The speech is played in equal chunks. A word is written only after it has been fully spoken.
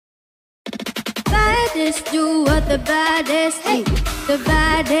baddest, do what the baddest, hey. The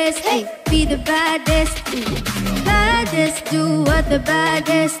baddest, hey, be the baddest, baddest, do what the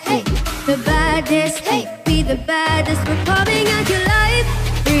baddest, hey. The baddest, hey, be the baddest. We're popping out your life,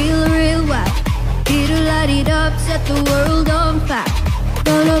 real, real wild. Diddle-la-dee-dub, set the world on fire.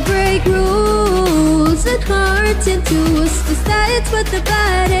 Gonna break rules and hearts in twos, 'cause that's what the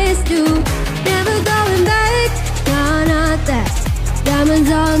baddest do. Never going back, nah, not that.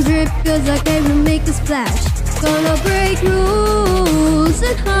 Diamonds on drip, 'cause I came to make a splash. Gonna break rules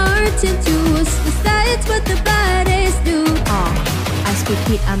and hearts in twos, 'cause that's what the baddest do. I spit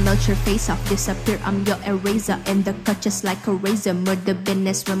heat, I melt your face off, disappear, I'm your eraser. And the cut just like a razor, murder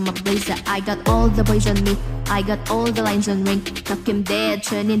business from my blazer. I got all the boys on me, I got all the lines on ring. Tuck him dead,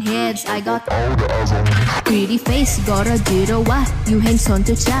 turning heads, I got all the eyes on me. Pretty face, gotta do the what? You hang on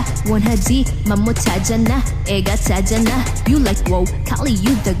to cha, 원하지 맘 못하잖아, 애가 짜잖아. You like whoa, Kali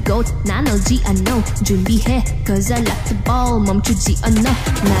you the goat, 난 알지 않아. 준비해, 'cause I like the ball, 멈추지 않아.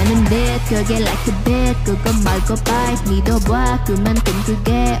 나는 bet, 그게 like a bet, 그거 말고 bite. 믿어봐, 그만큼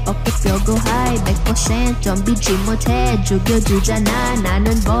그게 어깨 펴고 high. 100% 덤비지 못해, 죽여주잖아.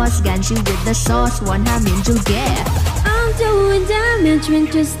 나는 boss, 간지 with the sauce, 원하면 줄게. I'm doing damage when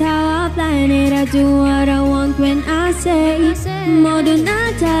just how I plan it. I do what I want when I say. 뭐든 나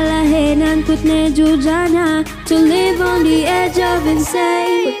달라해, 난 끝내주잖아. To live on the edge of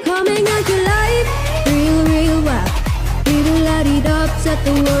insane. We're coming out your life, real, real wild. Diddle-la-dee-dub, set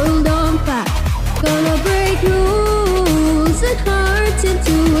the world on fire. Gonna break rules and hearts in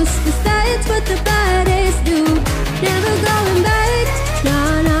twos, 'cause that's what the baddest do. Never going back,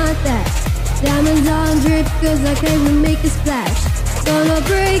 nah, not that. Diamonds on drip, 'cause I came to make a splash. Gonna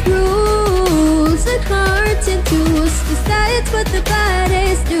break rules and hearts in twos, 'cause that's what the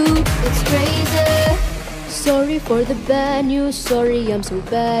baddest do. It's crazy. Sorry for the bad news, sorry I'm so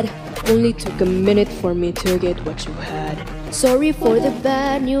bad. Only took a minute for me to get what you had. Sorry for the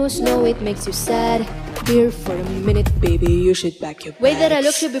bad news, no it makes you sad. Here for a minute, baby, you should back your Way that I bags.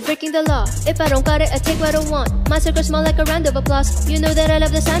 look should be breaking the law. If I don't got it, I take what I want. My circle small like a round of applause. You know that I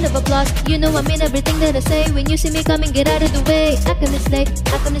love the sound of applause. You know I mean everything that I say. When you see me coming, get out of the way. I come to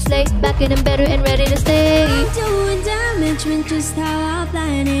slay, back in and better and ready to stay. I'm doing damage when just how I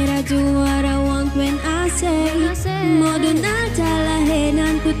plan it. I do what I want when I say. 뭐든 나 달라해,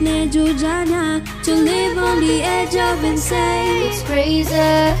 난 끝내주잖아. To live on the edge of insane. It's crazy.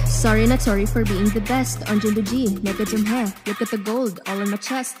 Sorry not sorry for being the best. 언제든지 내가 좀 해. Look at the gold all on my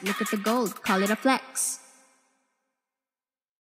chest. Look at the gold, call it a flex.